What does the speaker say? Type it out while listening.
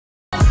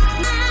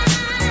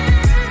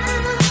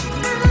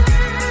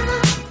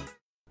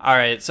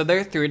Alright, so there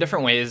are three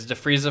different ways to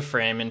freeze a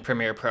frame in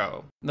Premiere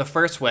Pro. The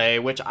first way,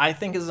 which I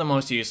think is the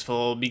most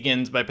useful,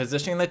 begins by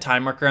positioning the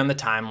time marker on the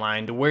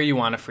timeline to where you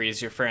want to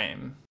freeze your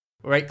frame.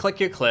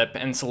 Right-click your clip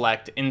and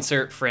select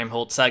Insert Frame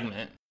Hold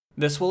Segment.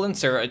 This will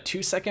insert a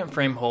 2-second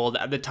frame hold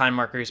at the time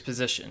marker's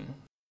position.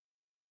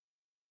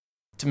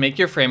 To make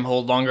your frame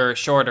hold longer or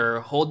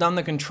shorter, hold down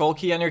the Control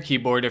key on your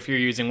keyboard if you're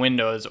using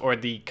Windows, or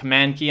the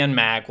Command key on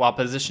Mac while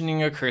positioning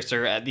your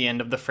cursor at the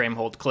end of the frame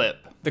hold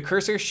clip. The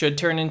cursor should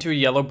turn into a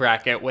yellow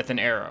bracket with an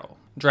arrow.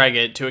 Drag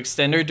it to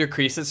extend or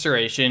decrease its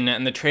duration,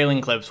 and the trailing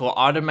clips will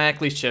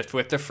automatically shift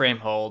with the frame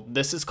hold.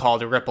 This is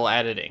called ripple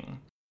editing.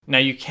 Now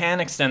you can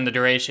extend the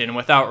duration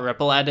without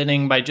ripple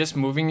editing by just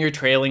moving your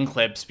trailing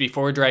clips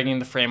before dragging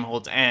the frame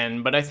hold's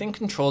end, but I think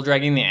control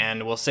dragging the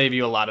end will save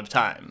you a lot of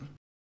time.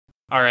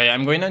 Alright,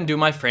 I'm going to undo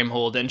my frame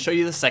hold and show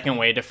you the second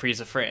way to freeze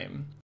a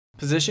frame.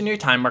 Position your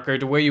time marker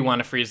to where you want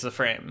to freeze the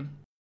frame.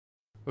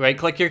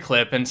 Right-click your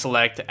clip and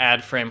select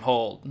Add Frame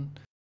Hold.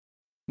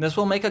 This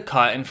will make a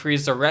cut and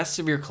freeze the rest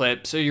of your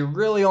clip, so you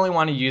really only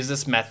want to use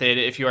this method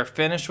if you are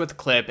finished with the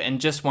clip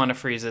and just want to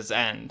freeze its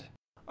end.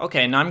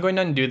 Okay, now I'm going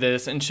to undo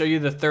this and show you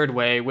the third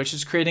way, which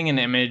is creating an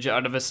image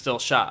out of a still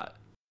shot.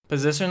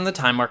 Position the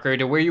time marker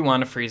to where you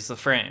want to freeze the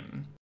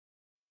frame.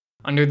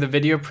 Under the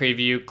video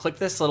preview, click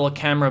this little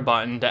camera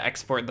button to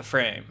export the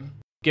frame.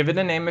 Give it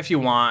a name if you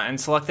want and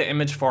select the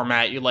image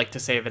format you'd like to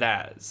save it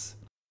as.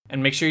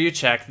 And make sure you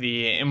check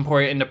the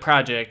Import into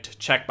Project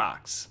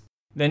checkbox.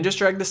 Then just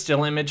drag the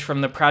still image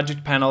from the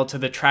project panel to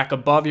the track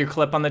above your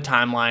clip on the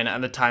timeline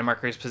at the time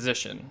marker's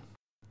position.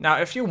 Now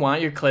if you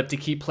want your clip to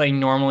keep playing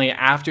normally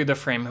after the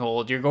frame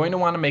hold, you're going to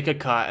want to make a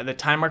cut at the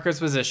time marker's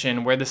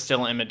position where the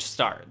still image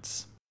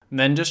starts.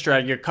 Then just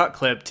drag your cut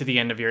clip to the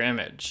end of your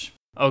image.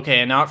 Okay,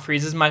 and now it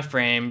freezes my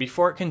frame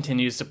before it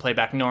continues to play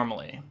back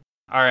normally.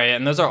 Alright,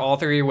 and those are all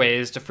three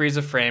ways to freeze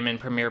a frame in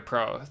Premiere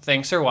Pro.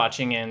 Thanks for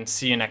watching and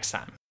see you next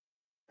time.